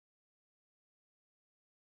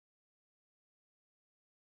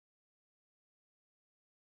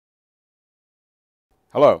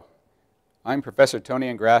Hello, I'm Professor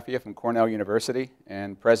Tony Ingraffea from Cornell University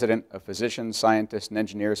and President of Physicians, Scientists, and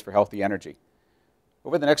Engineers for Healthy Energy.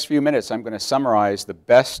 Over the next few minutes, I'm going to summarize the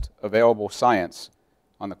best available science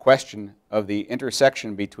on the question of the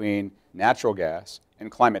intersection between natural gas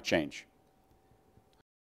and climate change.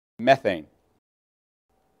 Methane.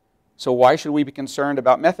 So why should we be concerned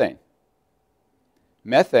about methane?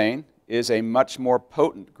 Methane is a much more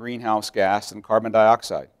potent greenhouse gas than carbon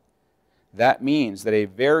dioxide. That means that a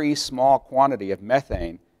very small quantity of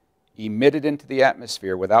methane emitted into the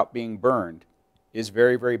atmosphere without being burned is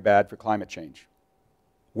very, very bad for climate change.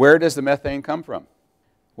 Where does the methane come from?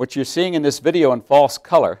 What you're seeing in this video in false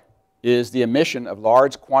color is the emission of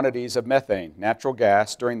large quantities of methane, natural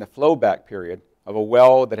gas, during the flowback period of a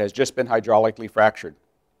well that has just been hydraulically fractured.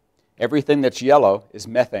 Everything that's yellow is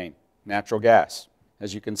methane, natural gas.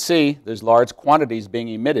 As you can see, there's large quantities being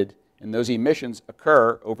emitted, and those emissions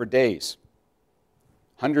occur over days.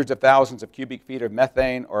 Hundreds of thousands of cubic feet of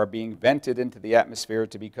methane are being vented into the atmosphere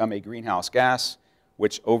to become a greenhouse gas,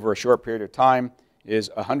 which over a short period of time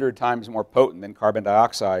is 100 times more potent than carbon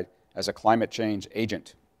dioxide as a climate change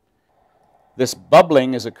agent. This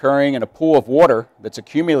bubbling is occurring in a pool of water that's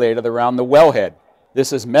accumulated around the wellhead.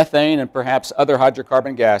 This is methane and perhaps other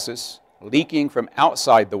hydrocarbon gases leaking from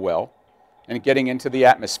outside the well and getting into the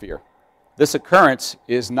atmosphere. This occurrence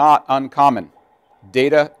is not uncommon.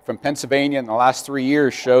 Data from Pennsylvania in the last 3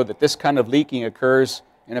 years show that this kind of leaking occurs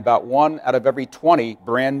in about 1 out of every 20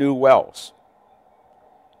 brand new wells.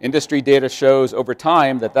 Industry data shows over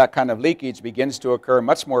time that that kind of leakage begins to occur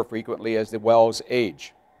much more frequently as the wells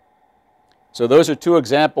age. So those are two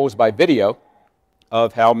examples by video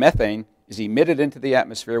of how methane is emitted into the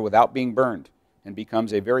atmosphere without being burned and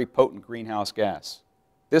becomes a very potent greenhouse gas.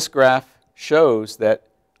 This graph shows that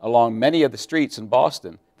along many of the streets in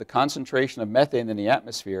Boston, the concentration of methane in the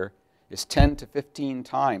atmosphere is 10 to 15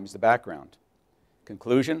 times the background.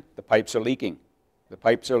 Conclusion, the pipes are leaking. The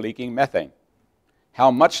pipes are leaking methane. How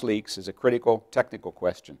much leaks is a critical technical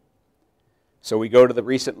question. So we go to the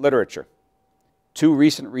recent literature. Two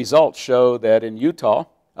recent results show that in Utah,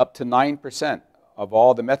 up to 9% of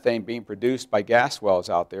all the methane being produced by gas wells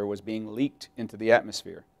out there was being leaked into the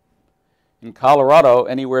atmosphere. In Colorado,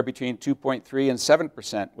 anywhere between 2.3 and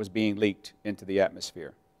 7% was being leaked into the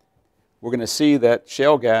atmosphere. We're going to see that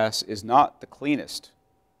shale gas is not the cleanest,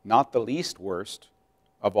 not the least worst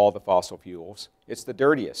of all the fossil fuels. It's the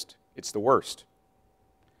dirtiest. It's the worst.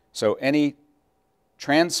 So any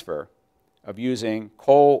transfer of using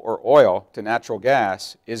coal or oil to natural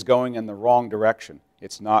gas is going in the wrong direction.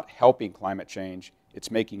 It's not helping climate change.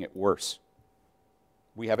 It's making it worse.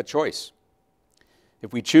 We have a choice.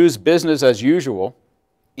 If we choose business as usual,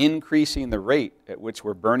 increasing the rate at which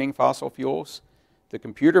we're burning fossil fuels, the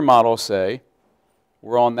computer models say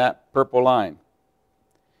we're on that purple line.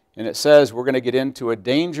 And it says we're going to get into a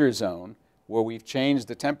danger zone where we've changed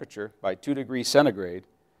the temperature by 2 degrees centigrade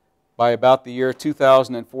by about the year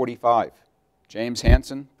 2045. James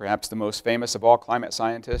Hansen, perhaps the most famous of all climate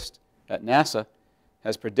scientists at NASA,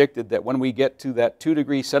 has predicted that when we get to that 2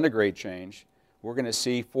 degree centigrade change, we're going to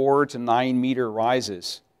see 4 to 9 meter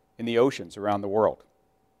rises in the oceans around the world.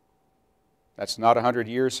 That's not 100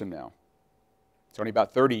 years from now. It's only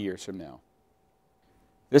about 30 years from now.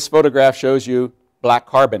 This photograph shows you black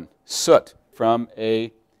carbon, soot, from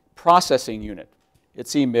a processing unit.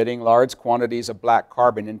 It's emitting large quantities of black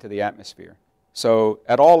carbon into the atmosphere. So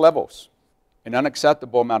at all levels, an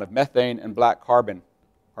unacceptable amount of methane and black carbon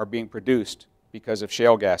are being produced because of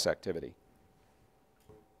shale gas activity.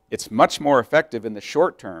 It's much more effective in the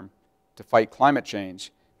short term to fight climate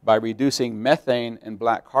change by reducing methane and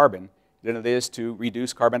black carbon than it is to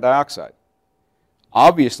reduce carbon dioxide.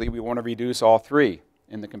 Obviously, we want to reduce all three.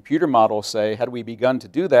 And the computer models say, had we begun to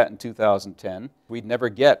do that in 2010, we'd never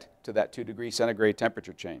get to that 2 degree centigrade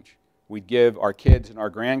temperature change. We'd give our kids and our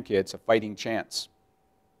grandkids a fighting chance.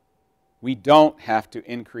 We don't have to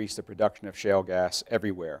increase the production of shale gas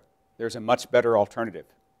everywhere. There's a much better alternative.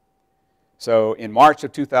 So in March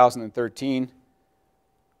of 2013,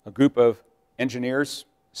 a group of engineers,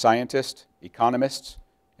 scientists, economists,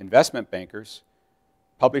 investment bankers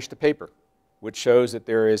published a paper which shows that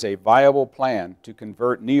there is a viable plan to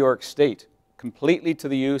convert New York State completely to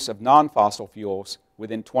the use of non-fossil fuels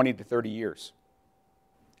within 20 to 30 years.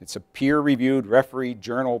 It's a peer-reviewed, refereed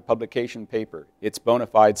journal publication paper. It's bona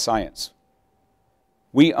fide science.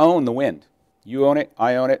 We own the wind. You own it,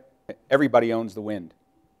 I own it, everybody owns the wind.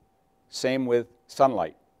 Same with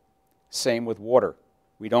sunlight. Same with water.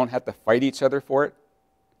 We don't have to fight each other for it.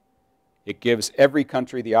 It gives every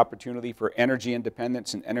country the opportunity for energy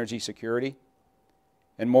independence and energy security.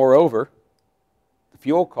 And moreover, the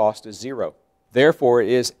fuel cost is zero. Therefore, it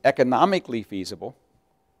is economically feasible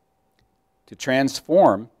to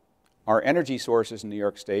transform our energy sources in New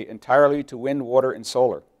York State entirely to wind, water, and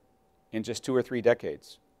solar in just 2 or 3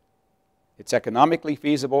 decades. It's economically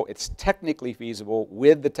feasible, it's technically feasible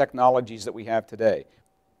with the technologies that we have today.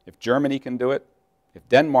 If Germany can do it, if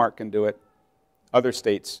Denmark can do it, other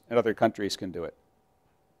states and other countries can do it.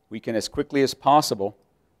 We can, as quickly as possible,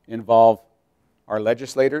 involve our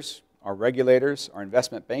legislators, our regulators, our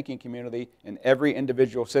investment banking community, and every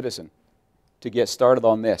individual citizen to get started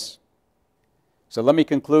on this. So let me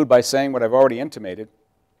conclude by saying what I've already intimated.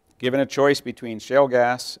 Given a choice between shale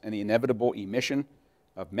gas and the inevitable emission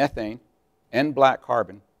of methane and black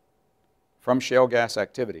carbon from shale gas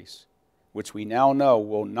activities, which we now know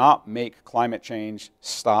will not make climate change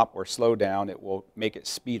stop or slow down, it will make it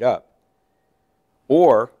speed up,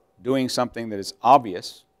 or doing something that is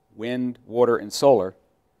obvious, wind, water, and solar,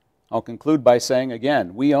 I'll conclude by saying,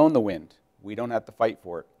 again, we own the wind. We don't have to fight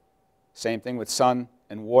for it. Same thing with sun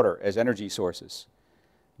and water as energy sources.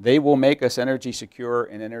 They will make us energy secure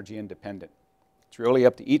and energy independent. It's really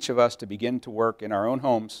up to each of us to begin to work in our own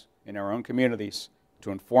homes, in our own communities,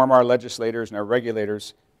 to inform our legislators and our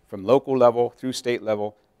regulators from local level through state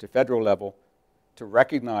level to federal level to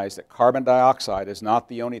recognize that carbon dioxide is not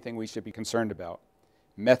the only thing we should be concerned about.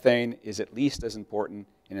 Methane is at least as important,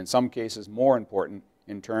 and in some cases more important,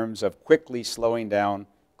 in terms of quickly slowing down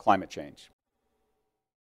climate change.